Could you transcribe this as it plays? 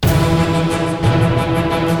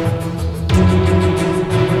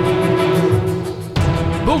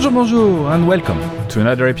Bonjour, and welcome to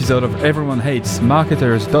another episode of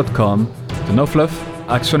EveryoneHatesMarketers.com, the no fluff,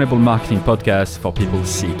 actionable marketing podcast for people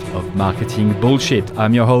sick of marketing bullshit.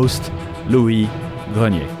 I'm your host, Louis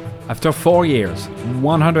Grenier. After 4 years,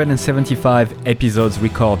 175 episodes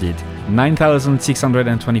recorded,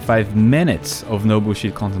 9,625 minutes of no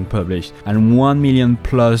bullshit content published, and 1 million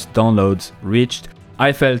plus downloads reached,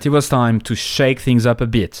 I felt it was time to shake things up a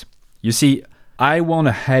bit. You see, I want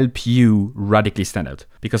to help you radically stand out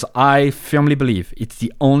because I firmly believe it's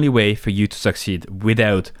the only way for you to succeed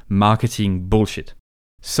without marketing bullshit.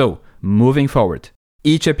 So, moving forward,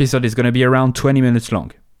 each episode is going to be around 20 minutes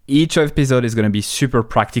long. Each episode is going to be super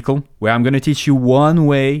practical, where I'm going to teach you one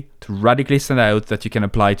way to radically stand out that you can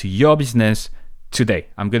apply to your business today.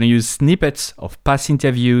 I'm going to use snippets of past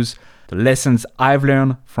interviews, the lessons I've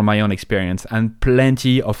learned from my own experience, and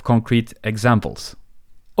plenty of concrete examples.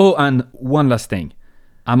 Oh, and one last thing.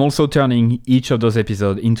 I'm also turning each of those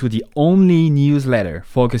episodes into the only newsletter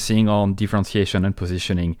focusing on differentiation and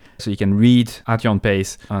positioning, so you can read at your own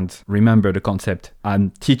pace and remember the concept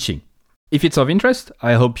I'm teaching. If it's of interest,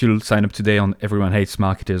 I hope you'll sign up today on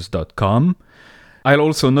EveryoneHatesMarketers.com. I'll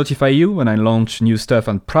also notify you when I launch new stuff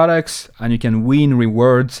and products, and you can win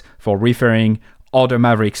rewards for referring other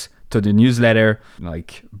Mavericks to the newsletter,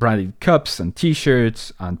 like branded cups and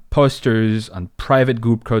t-shirts and posters and private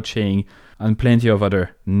group coaching and plenty of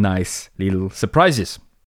other nice little surprises.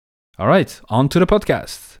 All right, on to the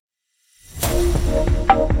podcast.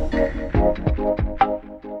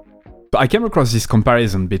 I came across this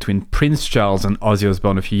comparison between Prince Charles and Ozzy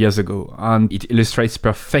Osbourne a few years ago, and it illustrates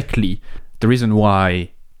perfectly the reason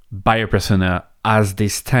why buyer persona as they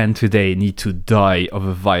stand today need to die of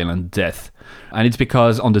a violent death. And it's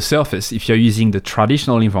because on the surface, if you're using the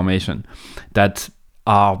traditional information that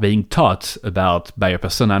are being taught about buyer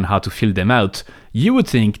persona and how to fill them out, you would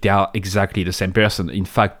think they are exactly the same person. In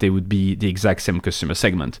fact, they would be the exact same customer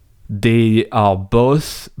segment. They are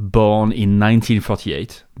both born in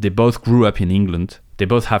 1948. They both grew up in England. They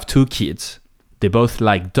both have 2 kids. They both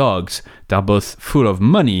like dogs. They're both full of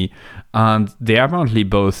money. And they apparently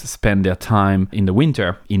both spend their time in the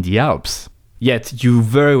winter in the Alps. Yet you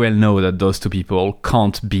very well know that those 2 people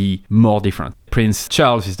can't be more different. Prince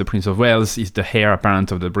Charles is the Prince of Wales, is the heir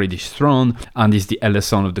apparent of the British throne, and is the eldest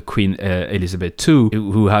son of the Queen Elizabeth II,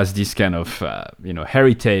 who has this kind of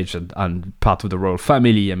heritage and part of the royal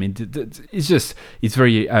family. I mean, it's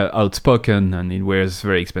very outspoken, and he wears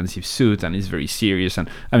very expensive suit, and is very serious. And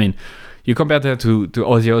I mean, you compare that to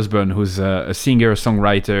Ozzy Osbourne, who's a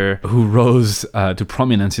singer-songwriter who rose to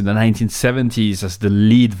prominence in the 1970s as the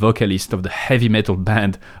lead vocalist of the heavy metal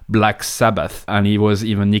band Black Sabbath, and he was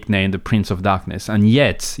even nicknamed the Prince of Darkness. And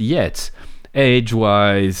yet,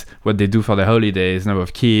 age-wise, what they do for the holidays, number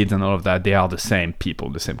of kids and all of that, they are the same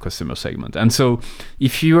people, the same customer segment. And so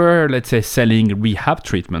if you were, let's say, selling rehab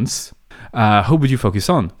treatments, who would you focus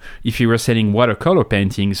on? If you were selling watercolor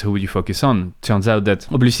paintings, who would you focus on? Turns out that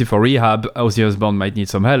obviously for rehab, Ozzy Osbourne might need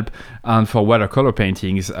some help, and for watercolor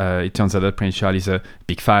paintings, it turns out that Prince Charles is a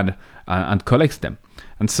big fan and collects them.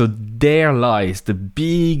 And so there lies the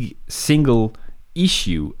big single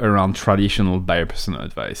issue around traditional buyer persona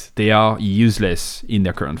advice. They are useless in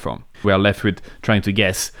their current form. We are left with trying to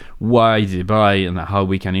guess why they buy and how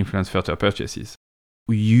we can influence further purchases.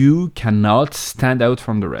 You cannot stand out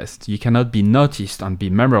from the rest. You cannot be noticed and be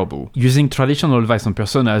memorable using traditional advice on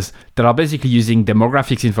personas that are basically using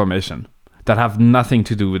demographics information that have nothing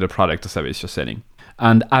to do with the product or service you're selling.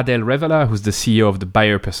 And Adele Revela, who's the CEO of the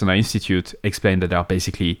Buyer Persona Institute, explained that they are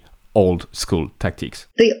basically old school tactics.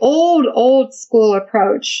 The old school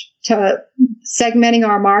approach to segmenting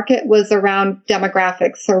our market was around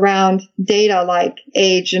demographics, around data like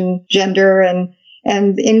age and gender and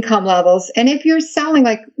income levels. And if you're selling,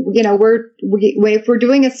 if we're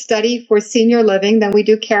doing a study for senior living, then we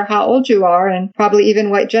do care how old you are and probably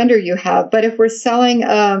even what gender you have. But if we're selling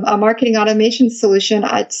a marketing automation solution,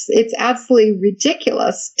 it's absolutely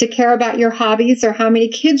ridiculous to care about your hobbies or how many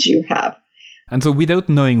kids you have. And so without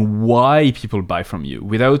knowing why people buy from you,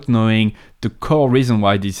 without knowing the core reason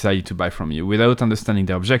why they decided to buy from you, without understanding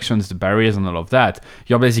the objections, the barriers and all of that,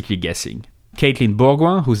 you're basically guessing. Caitlin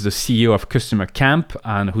Bourgoin, who's the CEO of Customer Camp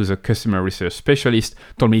and who's a customer research specialist,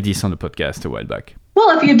 told me this on the podcast a while back.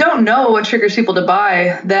 Well, if you don't know what triggers people to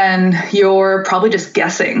buy, then you're probably just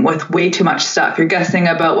guessing with way too much stuff. You're guessing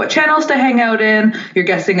about what channels to hang out in. You're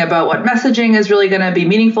guessing about what messaging is really going to be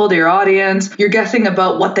meaningful to your audience. You're guessing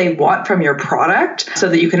about what they want from your product so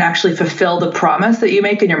that you can actually fulfill the promise that you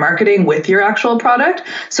make in your marketing with your actual product.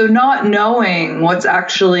 So not knowing what's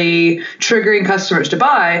actually triggering customers to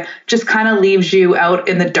buy just kind of leaves you out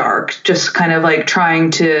in the dark, just kind of like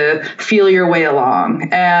trying to feel your way along.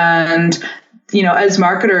 And as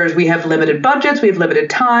marketers, we have limited budgets, we have limited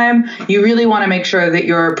time. You really want to make sure that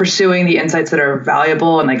you're pursuing the insights that are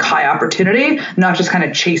valuable and like high opportunity, not just kind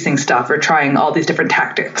of chasing stuff or trying all these different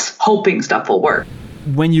tactics, hoping stuff will work.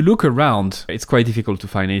 When you look around, it's quite difficult to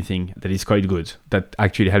find anything that is quite good, that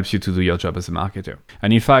actually helps you to do your job as a marketer.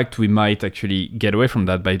 And in fact, we might actually get away from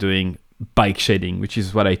that by doing bike shading, which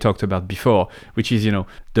is what I talked about before, which is,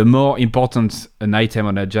 the more important an item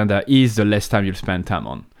on the agenda is, the less time you'll spend time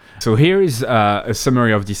on. So here is a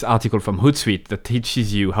summary of this article from Hootsuite that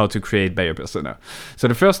teaches you how to create buyer persona. So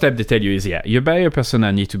the first step they tell you is, your buyer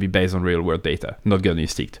persona need to be based on real world data, not gun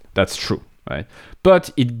instinct. That's true, right?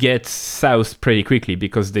 But it gets south pretty quickly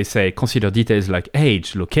because they say consider details like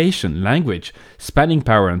age, location, language, spending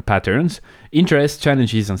power and patterns, interests,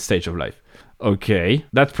 challenges, and stage of life. Okay,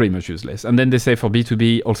 that's pretty much useless. And then they say for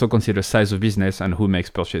B2B, also consider size of business and who makes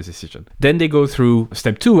purchase decision. Then they go through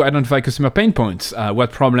step 2, identify customer pain points.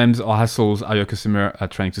 What problems or hassles are your customer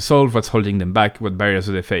trying to solve? What's holding them back? What barriers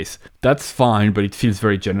do they face? That's fine, but it feels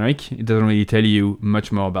very generic. It doesn't really tell you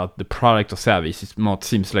much more about the product or service. It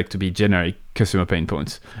seems like to be generic customer pain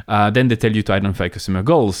points. Then they tell you to identify customer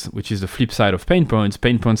goals, which is the flip side of pain points.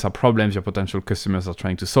 Pain points are problems your potential customers are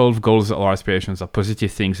trying to solve. Goals or aspirations are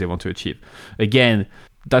positive things they want to achieve. Again,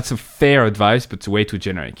 that's a fair advice, but it's way too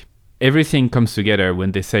generic. Everything comes together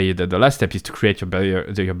when they say that the last step is to create your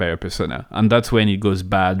buyer persona. And that's when it goes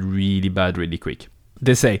bad, really quick.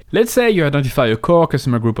 They say, let's say you identify a core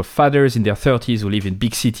customer group of fathers in their 30s who live in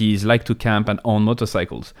big cities, like to camp and own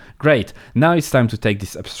motorcycles. Great, now it's time to take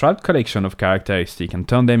this abstract collection of characteristics and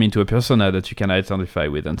turn them into a persona that you can identify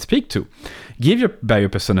with and speak to. Give your buyer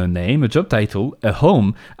persona a name, a job title, a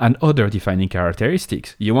home, and other defining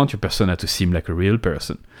characteristics. You want your persona to seem like a real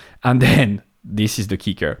person. And then, this is the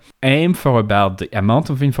kicker, aim for about the amount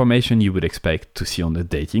of information you would expect to see on a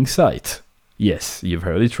dating site. Yes, you've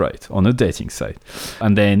heard it right, on a dating site.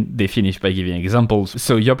 And then they finish by giving examples.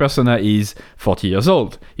 So your persona is 40 years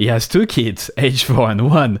old. He has 2 kids, age 4 and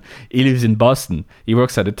 1. He lives in Boston. He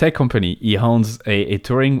works at a tech company. He owns a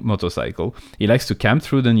touring motorcycle. He likes to camp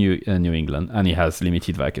through the New England, and he has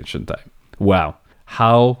limited vacation time. Wow,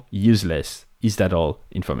 how useless is that all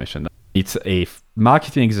information? It's a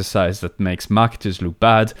marketing exercise that makes marketers look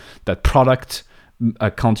bad, that product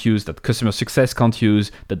can't use, that customer success can't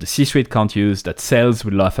use, that the C-suite can't use, that sales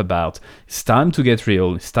will laugh about. It's time to get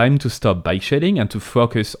real. It's time to stop bike shading and to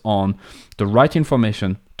focus on the right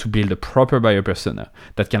information to build a proper buyer persona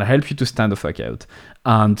that can help you to stand the fuck out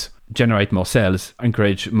and generate more sales,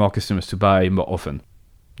 encourage more customers to buy more often.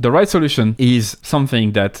 The right solution is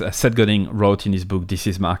something that Seth Godin wrote in his book, This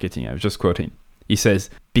is Marketing. I was just quoting. He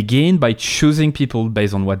says, begin by choosing people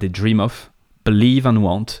based on what they dream of, believe and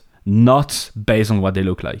want, not based on what they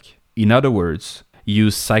look like. In other words,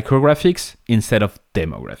 use psychographics instead of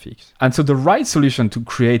demographics. And so the right solution to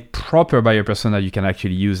create proper buyer persona you can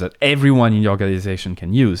actually use, that everyone in your organization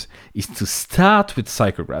can use, is to start with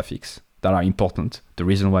psychographics that are important, the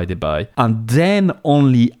reason why they buy, and then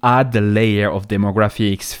only add the layer of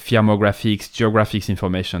demographics, firmographics, geographics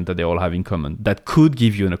information that they all have in common that could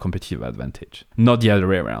give you a competitive advantage, not the other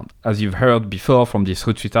way around. As you've heard before from these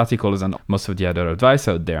Hootsuite articles and most of the other advice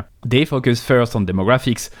out there, they focus first on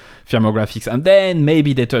demographics, firmographics, and then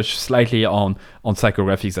maybe they touch slightly on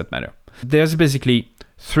psychographics that matter. There's basically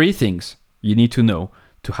 3 things you need to know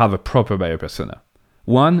to have a proper buyer persona.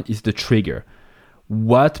 One is the trigger.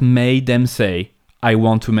 What made them say, I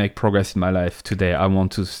want to make progress in my life today. I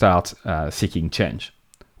want to start seeking change.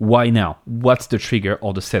 Why now? What's the trigger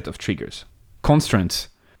or the set of triggers? Constraints.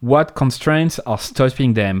 What constraints are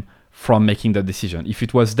stopping them from making that decision? If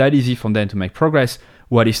it was that easy for them to make progress,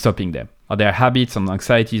 what is stopping them? Are there habits and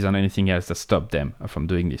anxieties and anything else that stop them from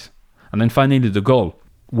doing this? And then finally, the goal.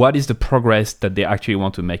 What is the progress that they actually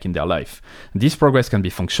want to make in their life? This progress can be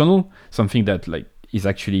functional, something that is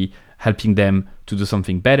actually helping them to do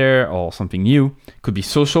something better or something new. It could be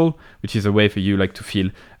social, which is a way for you to feel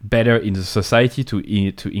better in the society, to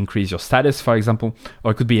increase your status, for example.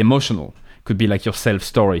 Or it could be emotional. It could be like your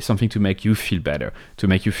self-story, something to make you feel better, to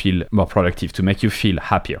make you feel more productive, to make you feel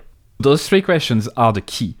happier. Those 3 questions are the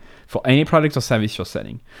key for any product or service you're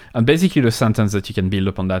selling. And basically the sentence that you can build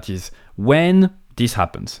upon that is, when this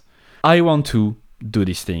happens, I want to do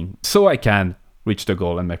this thing so I can reach the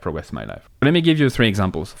goal and make progress in my life. Let me give you 3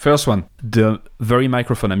 examples. First one, the very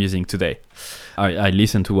microphone I'm using today. I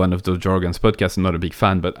listened to one of those Joe Rogan's podcasts. I'm not a big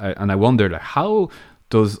fan, but I wondered how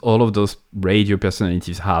all of those radio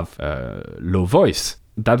personalities have low voice.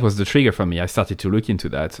 That was the trigger for me. I started to look into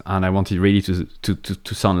that, and I wanted really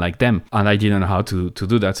to sound like them. And I didn't know how to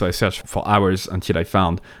do that, so I searched for hours until I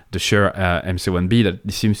found the Shure MC1B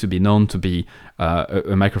that seems to be known to be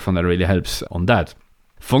a microphone that really helps on that.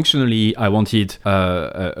 Functionally, I wanted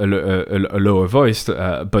a lower voice,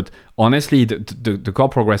 but honestly, the core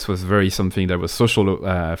progress was very something that was social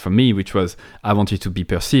for me, which was I wanted to be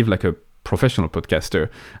perceived like a professional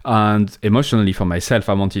podcaster, and emotionally for myself,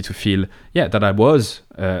 I wanted to feel that I was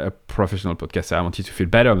a professional podcaster. I wanted to feel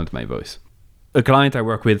better about my voice. A client I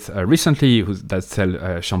work with recently that sell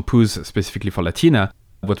shampoos specifically for Latina.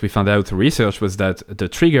 What we found out through research was that the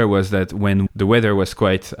trigger was that when the weather was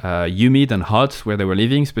quite humid and hot where they were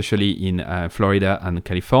living, especially in Florida and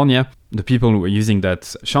California, the people who were using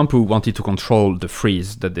that shampoo wanted to control the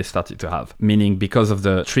freeze that they started to have. Meaning because of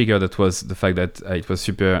the trigger that was the fact that it was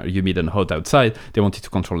super humid and hot outside, they wanted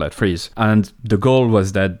to control that freeze. And the goal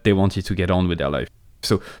was that they wanted to get on with their life.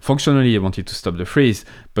 So functionally, they wanted to stop the freeze,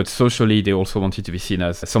 but socially, they also wanted to be seen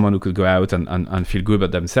as someone who could go out and feel good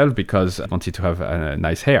about themselves because they wanted to have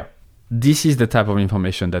nice hair. This is the type of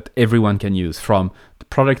information that everyone can use, from the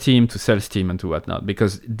product team to sales team and to whatnot,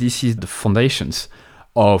 because this is the foundations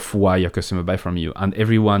of why your customer buy from you, and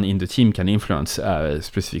everyone in the team can influence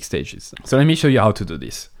specific stages. So let me show you how to do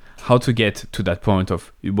this. How to get to that point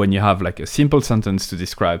of when you have like a simple sentence to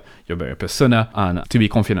describe your buyer persona and to be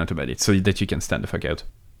confident about it so that you can stand the fuck out.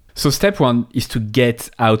 So step 1 is to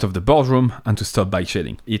get out of the boardroom and to stop bike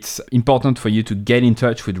shedding. It's important for you to get in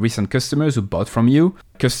touch with recent customers who bought from you,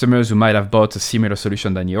 customers who might have bought a similar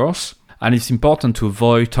solution than yours. And it's important to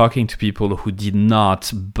avoid talking to people who did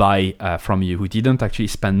not buy from you, who didn't actually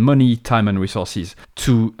spend money, time, and resources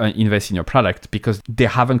to invest in your product because they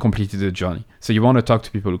haven't completed the journey. So you want to talk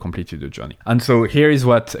to people who completed the journey. And so here is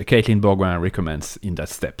what Caitlin Bourgoin recommends in that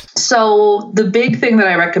step. So the big thing that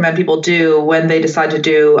I recommend people do when they decide to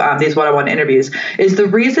do these one-on-one interviews is the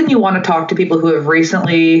reason you want to talk to people who have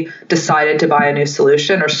recently decided to buy a new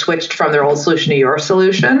solution or switched from their old solution to your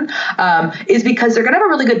solution is because they're going to have a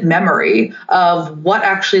really good memory of what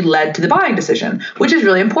actually led to the buying decision, which is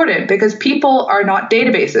really important because people are not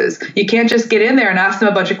databases. You can't just get in there and ask them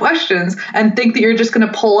a bunch of questions and think that you're just going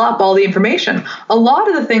to pull up all the information. A lot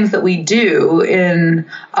of the things that we do in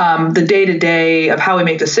the day-to-day of how we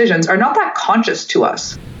make decisions are not that conscious to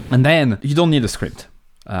us. And then you don't need a script.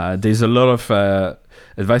 There's a lot of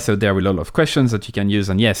advice out there with a lot of questions that you can use.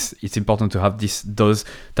 And yes, it's important to have those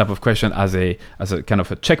type of questions as a kind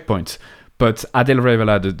of a checkpoint. But Adele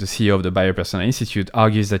Revela, the CEO of the Buyer Persona Institute,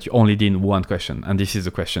 argues that you only need one question. And this is the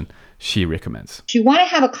question she recommends. You want to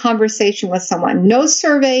have a conversation with someone. No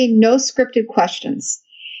survey, no scripted questions.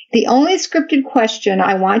 The only scripted question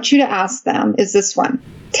I want you to ask them is this one.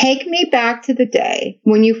 Take me back to the day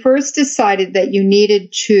when you first decided that you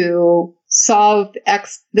needed to solve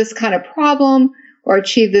this kind of problem or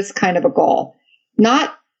achieve this kind of a goal.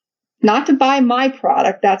 Not to buy my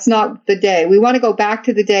product. That's not the day. We want to go back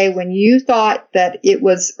to the day when you thought that it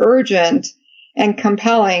was urgent and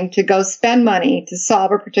compelling to go spend money to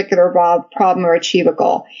solve a particular problem or achieve a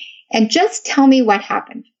goal. And just tell me what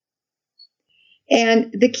happened.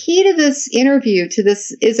 And the key to this interview, to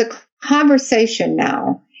this, is a conversation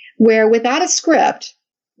now where without a script,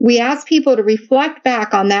 we ask people to reflect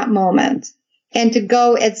back on that moment and to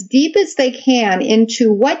go as deep as they can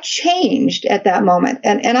into what changed at that moment.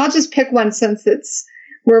 And I'll just pick one since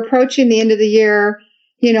we're approaching the end of the year.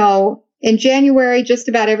 You know, in January, just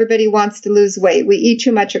about everybody wants to lose weight. We eat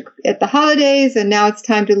too much at the holidays, and now it's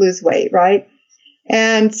time to lose weight, right?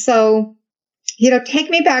 And so, take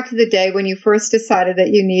me back to the day when you first decided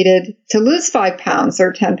that you needed to lose 5 pounds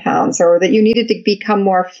or 10 pounds, or that you needed to become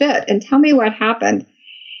more fit, and tell me what happened.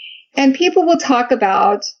 And people will talk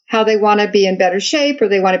about how they want to be in better shape, or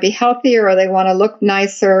they want to be healthier, or they want to look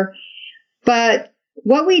nicer. But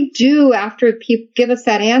what we do after people give us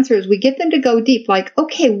that answer is we get them to go deep, like,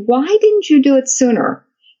 okay, why didn't you do it sooner?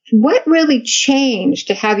 What really changed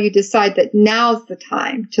to have you decide that now's the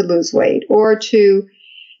time to lose weight, or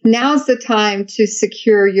now's the time to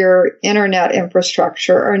secure your internet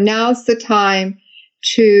infrastructure, or now's the time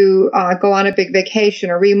to go on a big vacation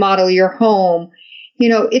or remodel your home?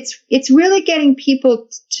 It's really getting people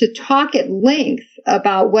to talk at length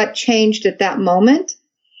about what changed at that moment,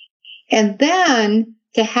 and then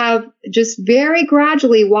to have just very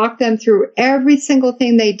gradually walk them through every single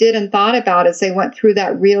thing they did and thought about as they went through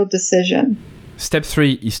that real decision. Step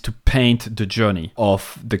 3 is to paint the journey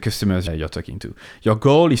of the customers you're talking to. Your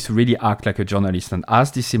goal is to really act like a journalist and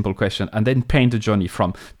ask this simple question and then paint the journey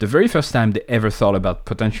from the very first time they ever thought about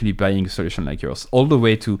potentially buying a solution like yours all the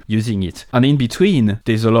way to using it. And in between,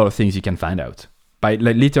 there's a lot of things you can find out by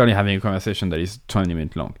literally having a conversation that is 20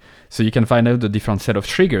 minutes long. So you can find out the different set of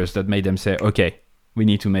triggers that made them say, okay, we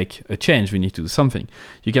need to make a change, we need to do something.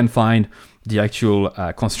 You can find the actual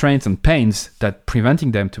constraints and pains that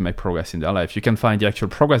preventing them to make progress in their life. You can find the actual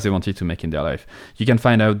progress they wanted to make in their life. You can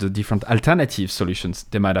find out the different alternative solutions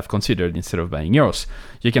they might have considered instead of buying yours.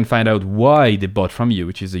 You can find out why they bought from you,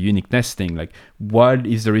 which is a uniqueness thing. Like, what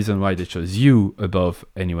is the reason why they chose you above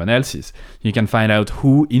anyone else's? You can find out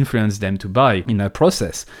who influenced them to buy in a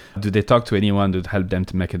process. Do they talk to anyone that helped them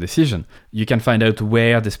to make a decision? You can find out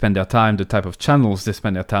where they spend their time, the type of channels they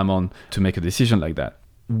spend their time on to make a decision like that.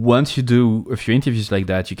 Once you do a few interviews like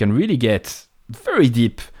that, you can really get very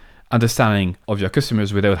deep understanding of your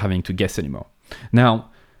customers without having to guess anymore.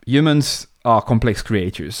 Now, humans are complex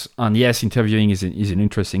creatures. And yes, interviewing is an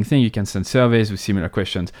interesting thing. You can send surveys with similar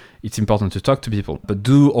questions. It's important to talk to people, but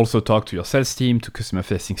do also talk to your sales team, to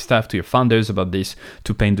customer-facing staff, to your founders about this,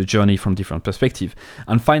 to paint the journey from different perspectives.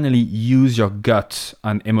 And finally, use your gut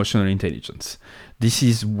and emotional intelligence. This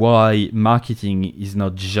is why marketing is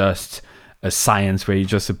not just a science where you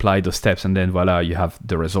just apply those steps and then voila, you have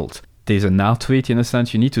the result. There's an art to it in a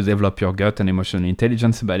sense. You need to develop your gut and emotional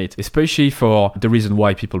intelligence about it, especially for the reason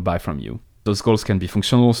why people buy from you. Those goals can be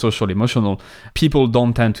functional, social, emotional. People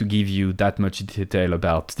don't tend to give you that much detail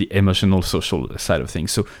about the emotional, social side of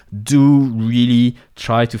things. So do really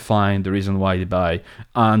try to find the reason why they buy.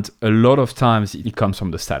 And a lot of times it comes from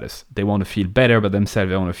the status. They want to feel better about themselves.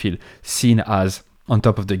 They want to feel seen as on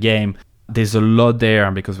top of the game. There's a lot there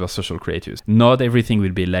because we're social creators. Not everything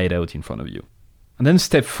will be laid out in front of you. And then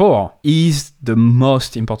step 4 is the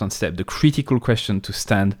most important step, the critical question to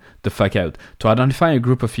stand the fuck out, to identify a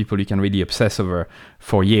group of people you can really obsess over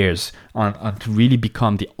for years and to really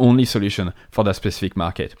become the only solution for that specific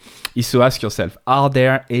market, is to ask yourself, are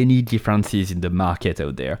there any differences in the market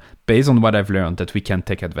out there based on what I've learned that we can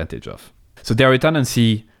take advantage of? So there are a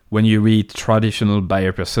tendency when you read traditional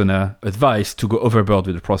buyer persona advice to go overboard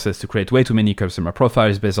with the process, to create way too many customer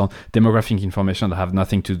profiles based on demographic information that have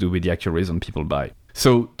nothing to do with the actual reason people buy.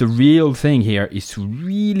 So the real thing here is to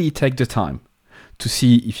really take the time to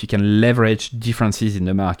see if you can leverage differences in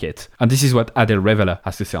the market. And this is what Adele Revela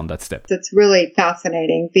has to say on that step. It's really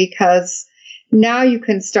fascinating because now you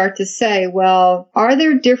can start to say, well, are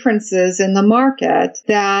there differences in the market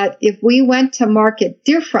that if we went to market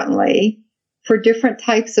differently for different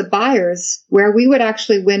types of buyers where we would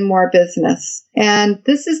actually win more business? And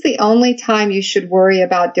this is the only time you should worry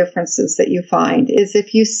about differences that you find, is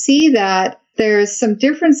if you see that there's some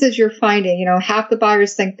differences you're finding, half the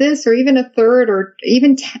buyers think this, or even a third, or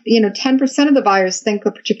even, 10% of the buyers think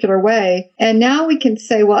a particular way. And now we can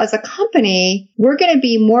say, well, as a company, we're going to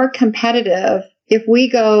be more competitive if we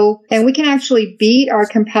go, and we can actually beat our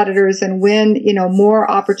competitors and win,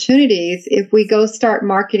 more opportunities if we go start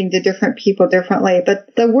marketing to different people differently.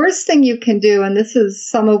 But the worst thing you can do, and this is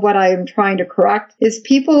some of what I am trying to correct, is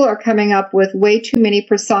people are coming up with way too many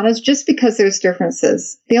personas just because there's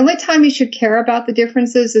differences. The only time you should care about the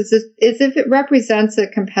differences is if it represents a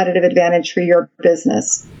competitive advantage for your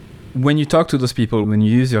business. When you talk to those people, when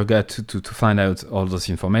you use your gut to find out all this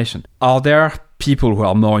information, are there people who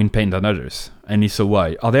are more in pain than others? And if so,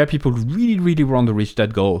 why? Are there people who really, really want to reach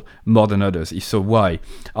that goal more than others? If so, why?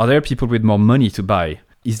 Are there people with more money to buy?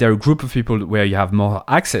 Is there a group of people where you have more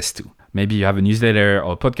access to? Maybe you have a newsletter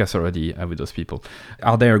or a podcast already with those people.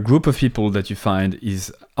 Are there a group of people that you find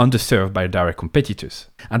is underserved by direct competitors?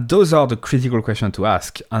 And those are the critical questions to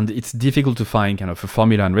ask. And it's difficult to find kind of a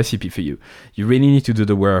formula and recipe for you. You really need to do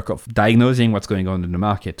the work of diagnosing what's going on in the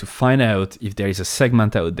market to find out if there is a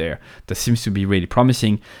segment out there that seems to be really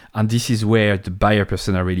promising. And this is where the buyer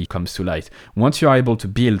persona really comes to light. Once you are able to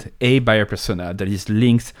build a buyer persona that is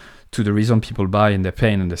linked to the reason people buy and their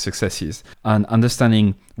pain and their successes, and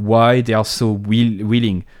understanding why they are so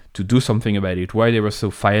willing to do something about it, why they were so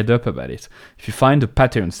fired up about it. If you find the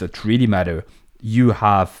patterns that really matter, you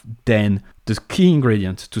have then the key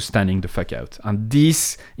ingredient to standing the fuck out. And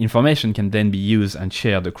this information can then be used and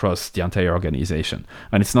shared across the entire organization.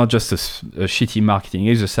 And it's not just a shitty marketing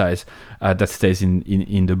exercise that stays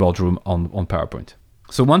in the boardroom on PowerPoint.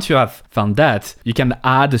 So once you have found that, you can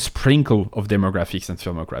add a sprinkle of demographics and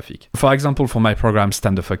firmographic. For example, for my program,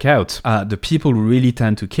 Stand the Fuck Out, the people who really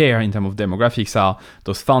tend to care in terms of demographics are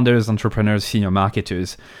those founders, entrepreneurs, senior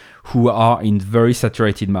marketers who are in very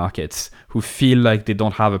saturated markets, who feel like they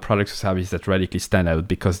don't have a product or service that radically stand out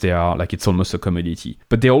because they are like it's almost a commodity.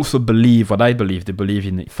 But they also believe what I believe. They believe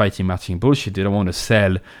in fighting marketing bullshit. They don't want to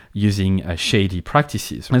sell using shady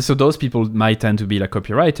practices. And so those people might tend to be like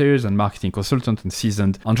copywriters and marketing consultants and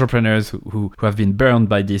seasoned entrepreneurs who have been burned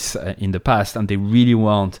by this in the past, and they really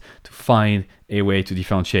want to find a way to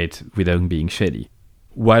differentiate without being shady.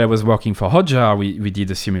 While I was working for Hotjar, we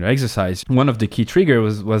did a similar exercise. One of the key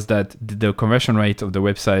triggers was that the conversion rate of the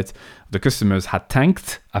website, the customers had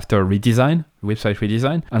tanked after a website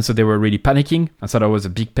redesign. And so they were really panicking. And so that was a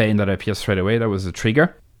big pain that appeared straight away. That was a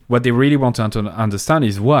trigger. What they really want to understand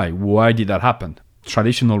is why. Why did that happen?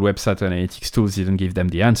 Traditional website analytics tools didn't give them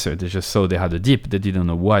the answer. They just saw they had a dip. They didn't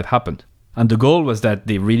know why it happened. And the goal was that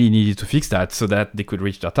they really needed to fix that so that they could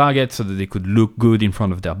reach their target, so that they could look good in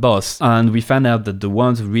front of their boss. And we found out that the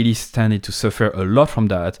ones who really tended to suffer a lot from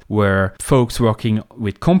that were folks working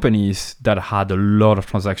with companies that had a lot of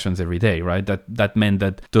transactions every day, right? That meant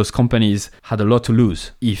that those companies had a lot to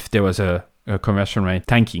lose if there was a conversion rate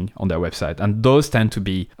tanking on their website. And those tend to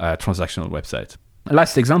be transactional websites.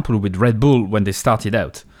 Last example with Red Bull, when they started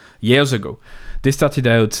out years ago, they started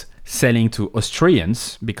out selling to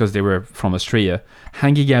Austrians because they were from Austria,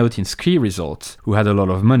 hanging out in ski resorts, who had a lot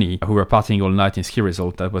of money, who were partying all night in ski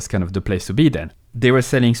resorts. That was kind of the place to be then. They were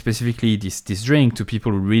selling specifically this drink to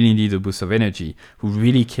people who really need a boost of energy, who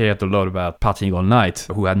really cared a lot about partying all night,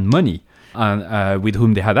 who had money, and with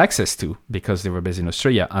whom they had access to because they were based in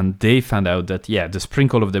Austria. And they found out that, the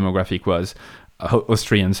sprinkle of demographic was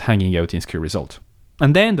Austrians hanging out in ski resorts.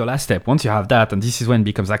 And then the last step, once you have that, and this is when it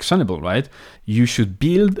becomes actionable, right? You should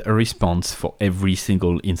build a response for every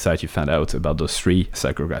single insight you found out about those 3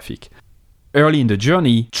 psychographic. Early in the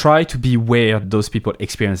journey, try to be where those people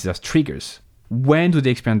experience their triggers. When do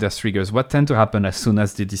they experience their triggers? What tends to happen as soon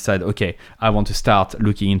as they decide, okay, I want to start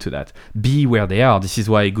looking into that? Be where they are. This is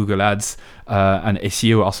why Google Ads and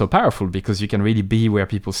SEO are so powerful, because you can really be where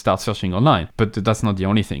people start searching online. But that's not the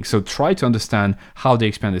only thing. So try to understand how they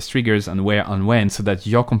experience these triggers and where and when, so that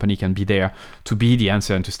your company can be there to be the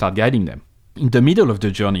answer and to start guiding them. In the middle of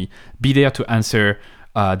the journey, be there to answer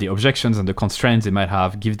the objections and the constraints they might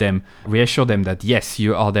have. Reassure them that yes,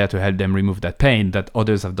 you are there to help them remove that pain, that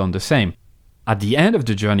others have done the same. At the end of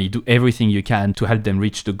the journey, do everything you can to help them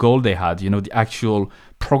reach the goal they had, the actual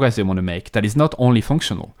progress they want to make. That is not only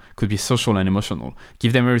functional, could be social and emotional.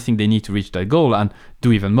 Give them everything they need to reach that goal, and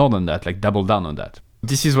do even more than that, like double down on that.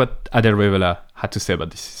 This is what Adele Revela had to say about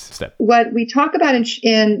this step. What we talk about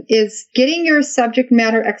is getting your subject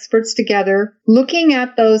matter experts together, looking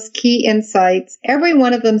at those key insights, every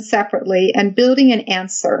one of them separately, and building an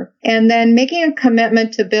answer. And then making a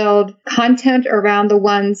commitment to build content around the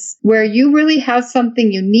ones where you really have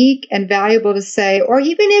something unique and valuable to say, or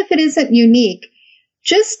even if it isn't unique,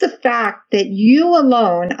 just the fact that you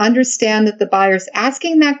alone understand that the buyer's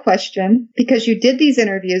asking that question because you did these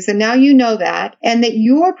interviews and now you know that, and that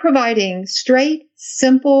you're providing straight,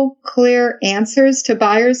 simple, clear answers to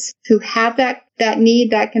buyers who have that need,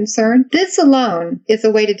 that concern. This alone is a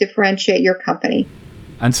way to differentiate your company.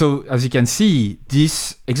 And so, as you can see,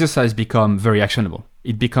 this exercise becomes very actionable.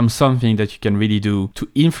 It becomes something that you can really do to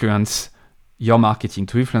influence your marketing,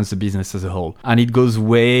 to influence the business as a whole. And it goes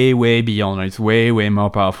way, way beyond. It's way, way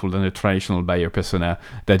more powerful than a traditional buyer persona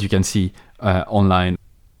that you can see online.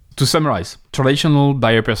 To summarize, traditional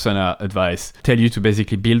buyer persona advice tell you to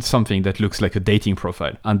basically build something that looks like a dating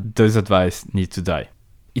profile. And those advice need to die.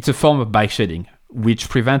 It's a form of bike shedding, which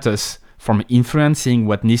prevents us from influencing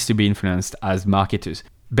what needs to be influenced as marketers.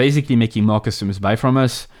 Basically making more customers buy from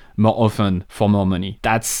us more often for more money.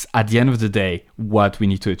 That's, at the end of the day, what we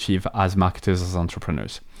need to achieve as marketers, as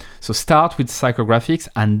entrepreneurs. So start with psychographics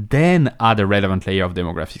and then add a relevant layer of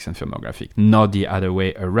demographics and firmographic, not the other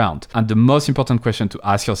way around. And the most important question to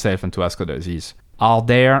ask yourself and to ask others is, are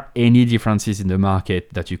there any differences in the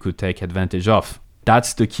market that you could take advantage of?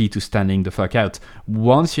 That's the key to standing the fuck out.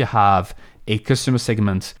 Once you have a customer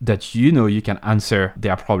segment that you can answer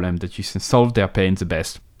their problem, that you can solve their pain the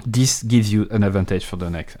best, this gives you an advantage for the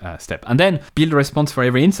next step. And then build a response for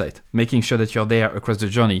every insight, making sure that you're there across the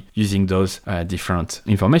journey using those different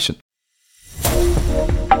information.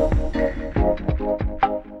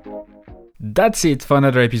 That's it for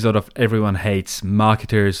another episode of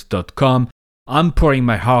EveryoneHatesMarketers.com. I'm pouring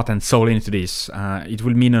my heart and soul into this. It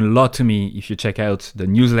will mean a lot to me if you check out the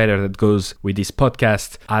newsletter that goes with this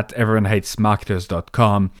podcast at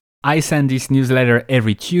EveryoneHatesMarketers.com. I send this newsletter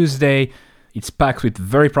every Tuesday. It's packed with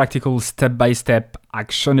very practical, step-by-step,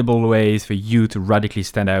 actionable ways for you to radically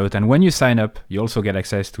stand out. And when you sign up, you also get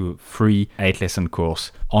access to a free 8-lesson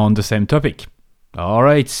course on the same topic. All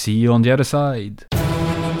right, see you on the other side.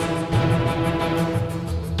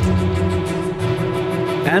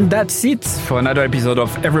 And that's it for another episode of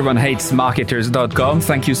EveryoneHatesMarketers.com.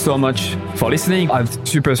 Thank you so much for listening. I'm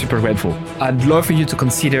super grateful. I'd love for you to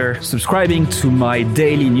consider subscribing to my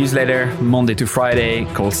daily newsletter, Monday to Friday,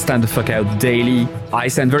 called Stand the Fuck Out Daily. I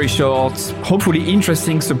send very short, hopefully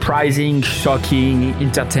interesting, surprising, shocking,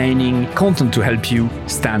 entertaining content to help you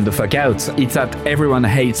stand the fuck out. It's at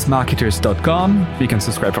EveryoneHatesMarketers.com. You can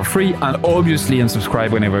subscribe for free and obviously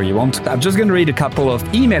unsubscribe whenever you want. I'm just going to read a couple of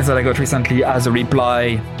emails that I got recently as a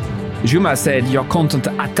reply. Juma said, your content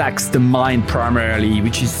attacks the mind primarily,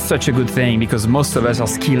 which is such a good thing because most of us are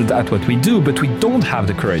skilled at what we do, but we don't have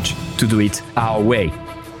the courage to do it our way.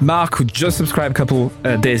 Mark, who just subscribed a couple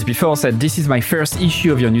days before, said, this is my first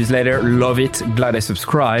issue of your newsletter. Love it. Glad I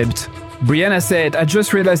subscribed. Brianna said, I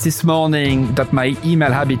just realized this morning that my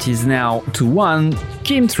email habit is now to 1,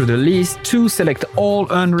 skim through the list, 2, select all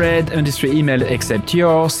unread industry email except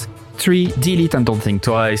yours, 3, delete and don't think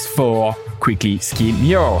twice, 4, quickly skim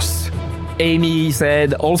yours. Amy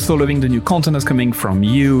said, also loving the new content that's coming from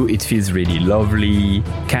you. It feels really lovely.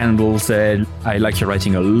 Candle said, I like your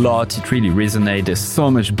writing a lot. It really resonates. There's so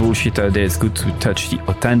much bullshit out there. It's good to touch the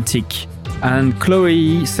authentic. And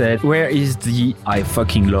Chloe said, where is the I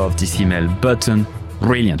fucking love this email button?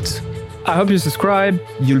 Brilliant. I hope you subscribe.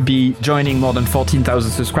 You'll be joining more than 14,000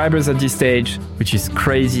 subscribers at this stage, which is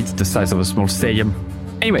crazy. It's the size of a small stadium.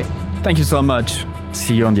 Anyway, thank you so much.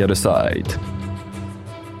 See you on the other side.